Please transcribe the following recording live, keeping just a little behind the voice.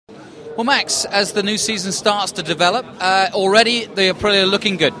Well, Max, as the new season starts to develop, already the Aprilia are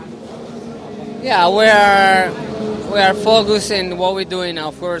looking good. Yeah, we are focused in what we're doing.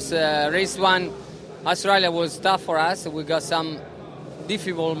 Of course, race one, Australia was tough for us. We got some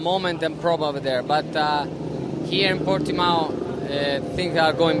difficult moment and problem there, but here in Portimao, things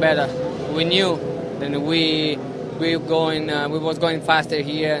are going better. We knew that we was going faster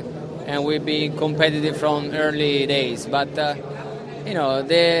here, and we be competitive from early days. But you know,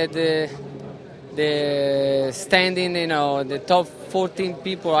 the standing, you know, the top 14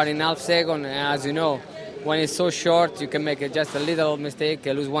 people are in half second, and as you know, when it's so short, you can make just a little mistake,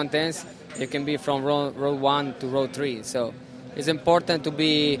 lose 1/10. You can be from row 1 to row 3. So it's important to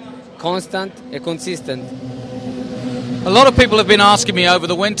be constant and consistent. A lot of people have been asking me over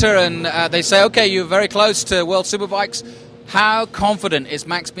the winter, and they say, okay, you're very close to World Superbikes. How confident is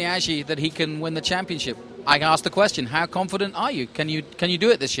Max Biaggi that he can win the championship? I asked the question, how confident are you? Can you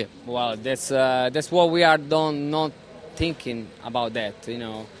do it this year? Well, that's what we are not thinking about that. You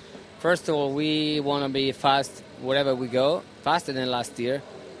know, first of all, we want to be fast wherever we go, faster than last year,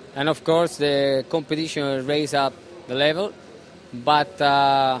 and of course the competition raise up the level. But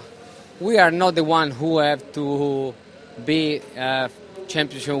we are not the one who have to be a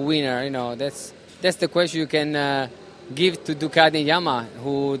championship winner. You know, that's the question you can give to Ducati and Yamaha,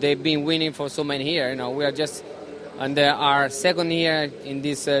 who they've been winning for so many years. You know, we are just under our second year in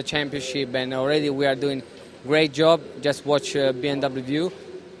this championship, and already we are doing great job. Just watch BMW,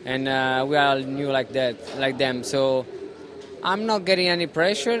 and we are new like them. So I'm not getting any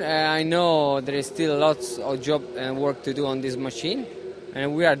pressure. I know there is still lots of job and work to do on this machine,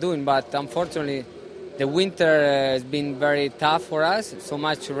 and we are doing. But unfortunately, the winter has been very tough for us. So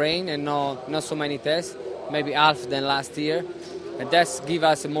much rain and not so many tests. Maybe half than last year, and that's give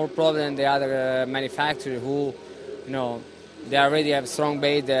us more problem than the other manufacturer who, you know, they already have strong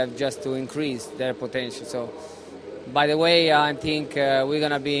base. They have just to increase their potential. So, by the way, I think we're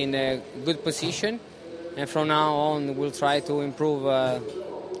gonna be in a good position, and from now on we'll try to improve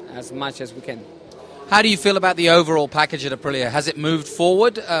as much as we can. How do you feel about the overall package at Aprilia? Has it moved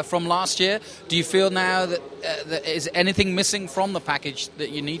forward from last year? Do you feel now that is anything missing from the package that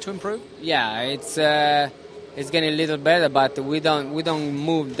you need to improve? Yeah, it's getting a little better, but we don't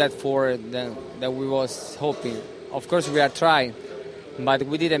move that forward that we was hoping. Of course, we are trying, but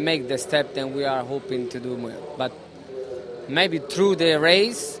we didn't make the step that we are hoping to do more. But maybe through the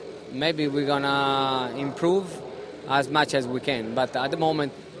race, maybe we're gonna improve as much as we can. But at the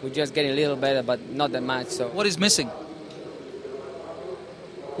moment, we're just getting a little better, but not that much. So what is missing?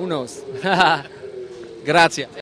 Who knows? Grazie.